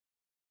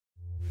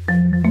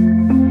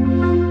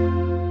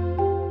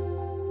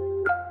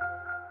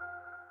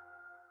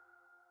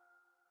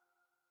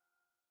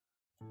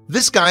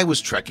This guy was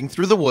trekking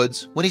through the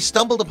woods when he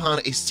stumbled upon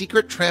a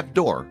secret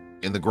trapdoor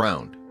in the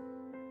ground.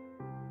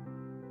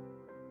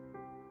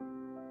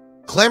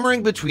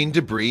 Clambering between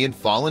debris and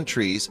fallen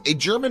trees, a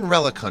German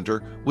relic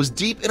hunter was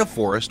deep in a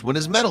forest when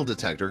his metal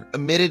detector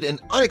emitted an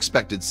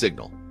unexpected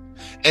signal.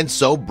 And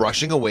so,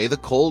 brushing away the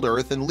cold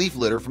earth and leaf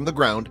litter from the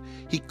ground,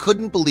 he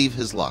couldn't believe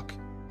his luck.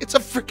 "It's a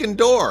frickin'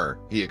 door!"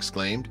 he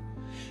exclaimed.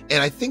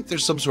 "And I think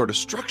there's some sort of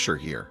structure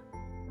here."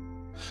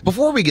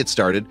 Before we get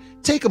started,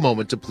 take a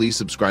moment to please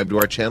subscribe to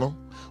our channel,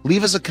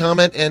 leave us a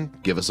comment, and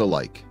give us a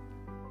like.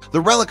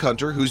 The relic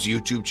hunter, whose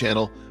YouTube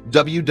channel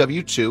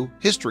WW2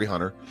 History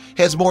Hunter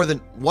has more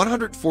than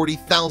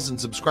 140,000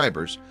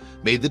 subscribers,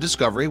 made the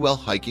discovery while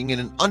hiking in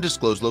an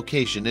undisclosed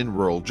location in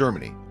rural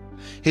Germany.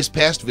 His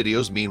past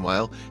videos,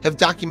 meanwhile, have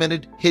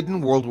documented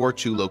hidden World War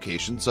II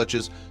locations such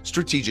as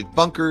strategic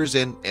bunkers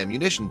and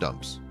ammunition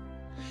dumps.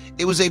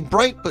 It was a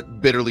bright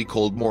but bitterly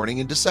cold morning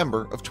in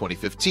December of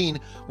 2015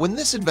 when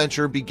this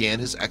adventurer began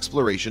his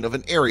exploration of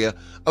an area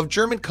of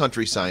German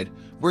countryside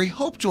where he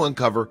hoped to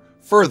uncover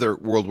further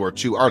World War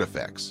II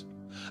artifacts.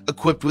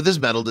 Equipped with his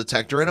metal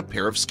detector and a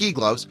pair of ski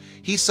gloves,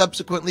 he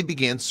subsequently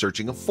began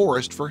searching a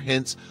forest for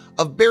hints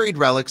of buried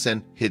relics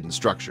and hidden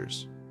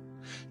structures.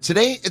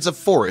 "Today it's a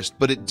forest,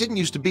 but it didn't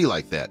used to be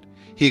like that,"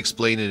 he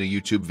explained in a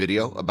YouTube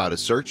video about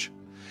his search.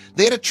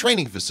 "They had a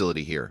training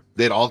facility here.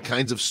 They had all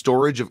kinds of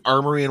storage of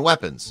armory and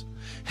weapons.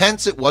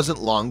 Hence, it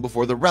wasn't long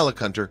before the relic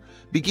hunter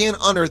began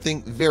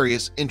unearthing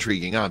various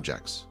intriguing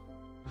objects."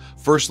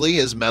 Firstly,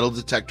 his metal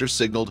detector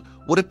signaled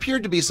what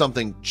appeared to be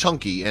something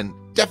chunky and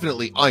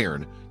definitely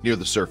iron near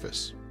the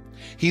surface.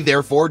 He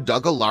therefore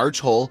dug a large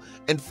hole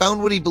and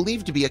found what he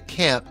believed to be a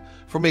cap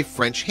from a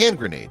French hand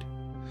grenade.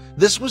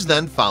 This was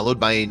then followed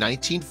by a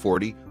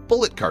 1940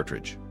 bullet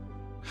cartridge.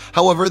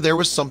 However, there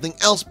was something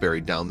else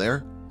buried down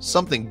there,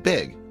 something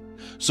big.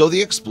 So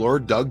the explorer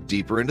dug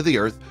deeper into the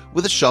earth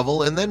with a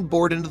shovel and then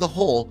bored into the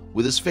hole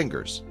with his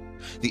fingers.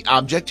 The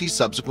object he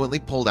subsequently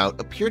pulled out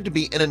appeared to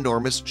be an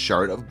enormous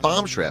shard of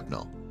bomb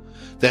shrapnel.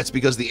 That's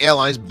because the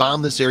Allies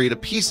bombed this area to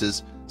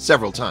pieces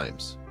several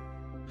times.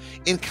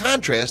 In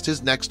contrast,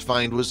 his next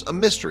find was a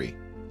mystery.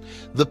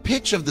 The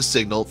pitch of the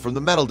signal from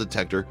the metal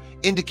detector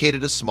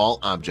indicated a small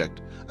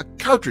object, a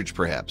cartridge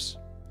perhaps.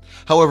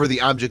 However,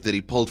 the object that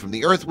he pulled from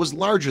the earth was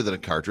larger than a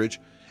cartridge,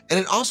 and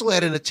it also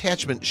had an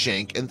attachment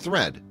shank and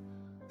thread.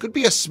 "Could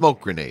be a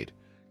smoke grenade,"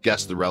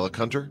 guessed the relic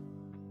hunter.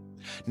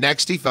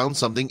 Next, he found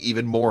something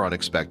even more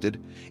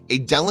unexpected, a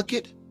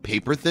delicate,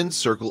 paper-thin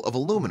circle of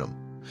aluminum.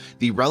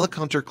 The relic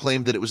hunter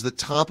claimed that it was the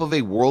top of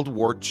a World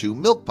War II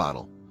milk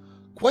bottle.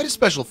 "Quite a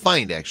special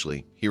find,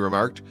 actually," he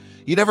remarked.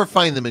 "You never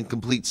find them in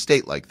complete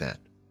state like that."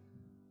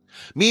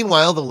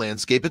 Meanwhile, the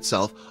landscape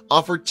itself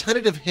offered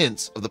tentative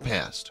hints of the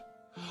past.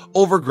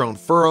 Overgrown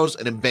furrows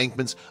and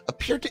embankments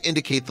appeared to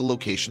indicate the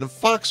location of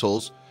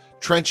foxholes,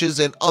 trenches,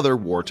 and other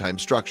wartime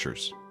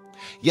structures.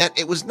 Yet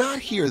it was not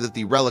here that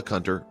the relic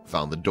hunter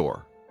found the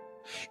door.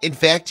 In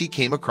fact, he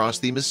came across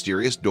the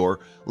mysterious door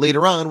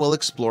later on while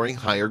exploring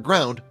higher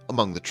ground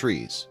among the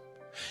trees.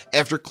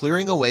 After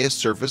clearing away a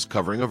surface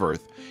covering of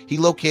earth, he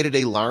located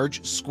a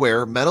large,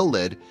 square metal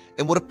lid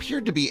and what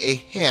appeared to be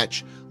a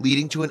hatch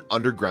leading to an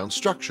underground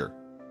structure.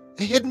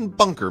 A hidden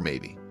bunker,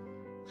 maybe.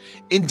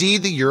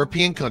 Indeed, the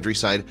European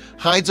countryside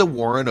hides a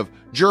warren of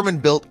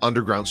German-built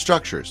underground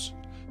structures,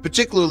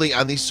 particularly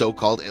on the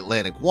so-called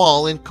Atlantic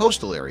Wall in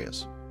coastal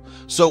areas.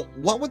 So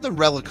what would the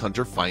relic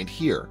hunter find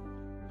here?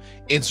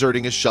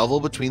 Inserting a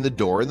shovel between the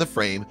door and the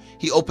frame,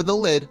 he opened the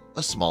lid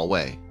a small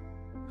way.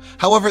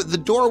 However, the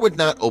door would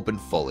not open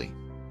fully.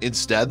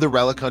 Instead, the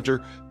relic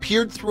hunter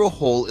peered through a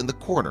hole in the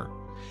corner.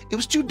 It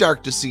was too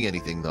dark to see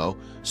anything though,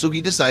 so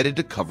he decided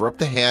to cover up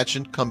the hatch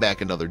and come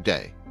back another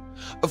day.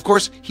 Of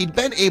course, he'd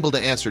been able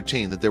to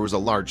ascertain that there was a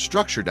large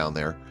structure down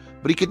there,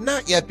 but he could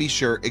not yet be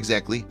sure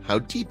exactly how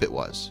deep it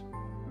was.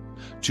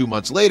 2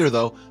 months later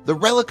though, the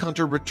relic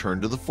hunter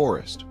returned to the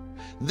forest.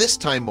 This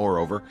time,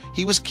 moreover,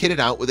 he was kitted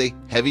out with a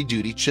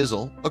heavy-duty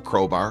chisel, a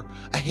crowbar,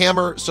 a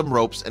hammer, some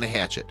ropes, and a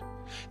hatchet.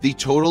 The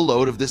total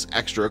load of this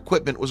extra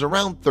equipment was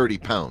around 30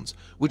 pounds,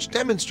 which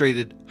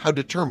demonstrated how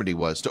determined he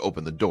was to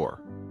open the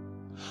door.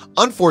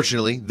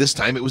 Unfortunately, this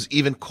time it was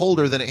even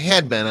colder than it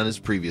had been on his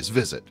previous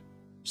visit.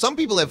 "Some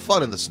people have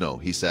fun in the snow,"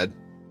 he said.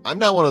 "I'm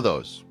not one of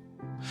those."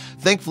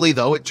 Thankfully,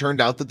 though, it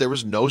turned out that there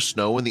was no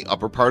snow in the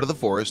upper part of the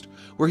forest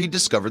where he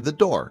discovered the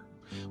door.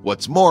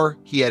 What's more,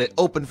 he had it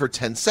open for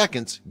 10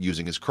 seconds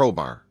using his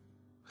crowbar.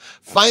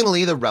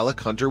 Finally, the relic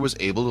hunter was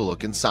able to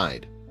look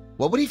inside.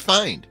 What would he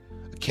find?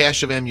 A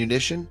cache of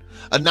ammunition?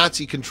 A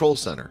Nazi control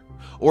center?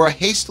 Or a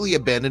hastily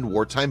abandoned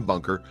wartime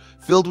bunker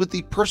filled with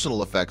the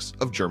personal effects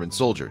of German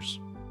soldiers?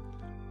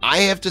 "I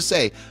have to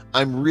say,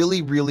 I'm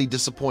really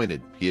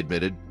disappointed," he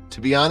admitted.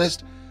 "To be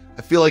honest,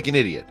 I feel like an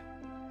idiot."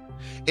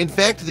 In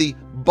fact, the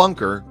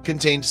bunker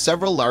contained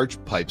several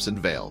large pipes and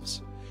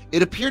valves.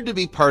 It appeared to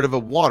be part of a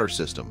water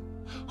system.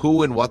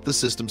 Who and what the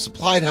system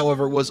supplied,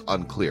 however, was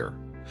unclear.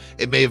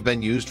 It may have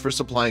been used for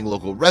supplying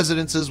local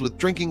residences with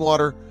drinking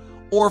water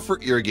or for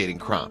irrigating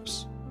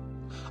crops.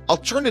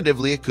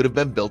 Alternatively, it could have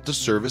been built to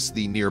service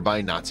the nearby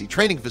Nazi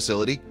training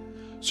facility.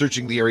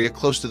 Searching the area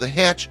close to the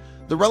hatch,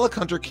 the relic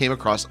hunter came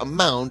across a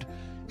mound,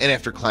 and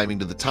after climbing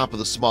to the top of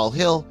the small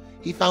hill,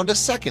 he found a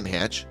second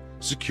hatch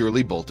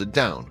securely bolted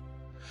down.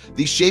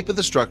 The shape of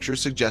the structure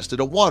suggested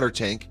a water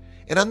tank,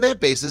 and on that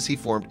basis he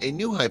formed a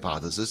new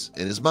hypothesis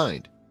in his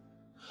mind.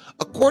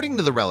 According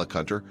to the relic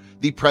hunter,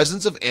 the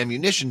presence of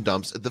ammunition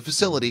dumps at the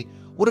facility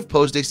would have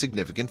posed a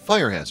significant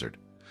fire hazard.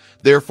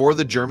 Therefore,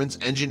 the Germans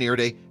engineered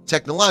a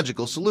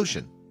technological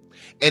solution,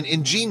 an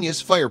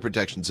ingenious fire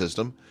protection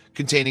system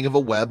containing of a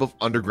web of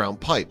underground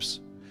pipes.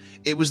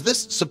 It was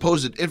this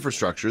supposed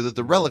infrastructure that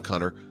the relic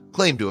hunter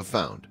claimed to have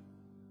found.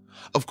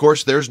 Of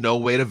course, there's no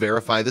way to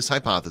verify this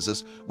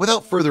hypothesis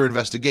without further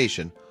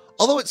investigation,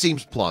 although it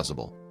seems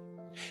plausible.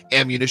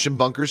 Ammunition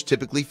bunkers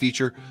typically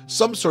feature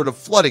some sort of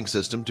flooding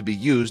system to be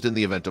used in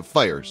the event of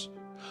fires.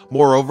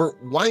 Moreover,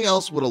 why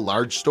else would a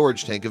large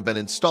storage tank have been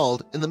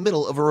installed in the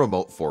middle of a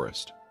remote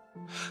forest?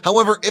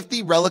 However, if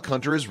the relic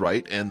hunter is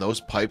right and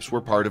those pipes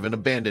were part of an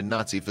abandoned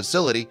Nazi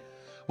facility,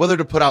 whether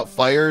to put out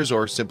fires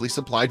or simply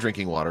supply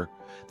drinking water,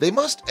 they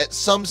must at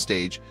some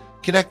stage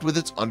connect with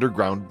its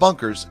underground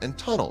bunkers and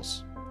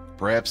tunnels.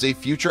 Perhaps a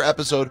future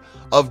episode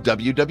of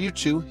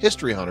WW2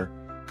 History Hunter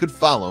could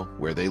follow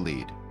where they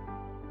lead.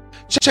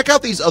 Check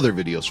out these other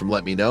videos from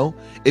Let Me Know.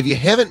 If you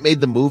haven't made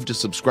the move to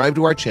subscribe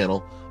to our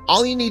channel,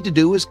 all you need to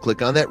do is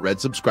click on that red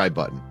subscribe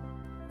button.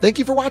 Thank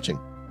you for watching.